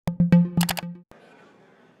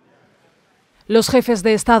Los jefes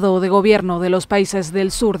de Estado o de Gobierno de los países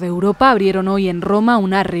del sur de Europa abrieron hoy en Roma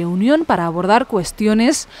una reunión para abordar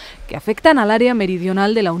cuestiones que afectan al área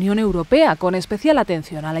meridional de la Unión Europea, con especial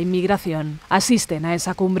atención a la inmigración. Asisten a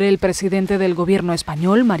esa cumbre el presidente del Gobierno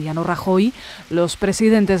español, Mariano Rajoy, los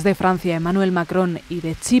presidentes de Francia, Emmanuel Macron, y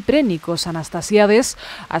de Chipre, Nikos Anastasiades,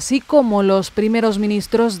 así como los primeros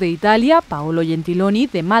ministros de Italia, Paolo Gentiloni,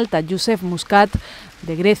 de Malta, Joseph Muscat,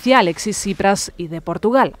 de Grecia, Alexis Tsipras, y de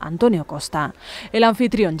Portugal, Antonio Costa. El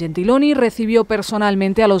anfitrión Gentiloni recibió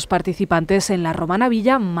personalmente a los participantes en la romana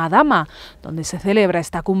villa Madama, donde se celebra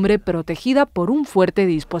esta cumbre protegida por un fuerte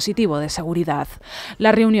dispositivo de seguridad.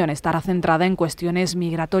 La reunión estará centrada en cuestiones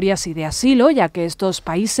migratorias y de asilo, ya que estos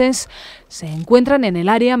países se encuentran en el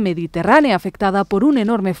área mediterránea afectada por un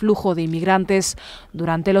enorme flujo de inmigrantes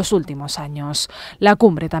durante los últimos años. La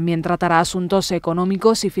cumbre también tratará asuntos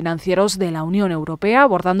económicos y financieros de la Unión Europea,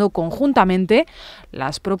 abordando conjuntamente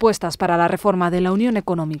las propuestas para la reforma de la Unión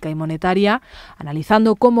Económica y Monetaria,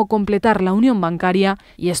 analizando cómo completar la unión bancaria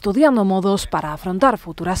y estudiando modos para afrontar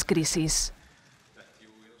futuras crisis.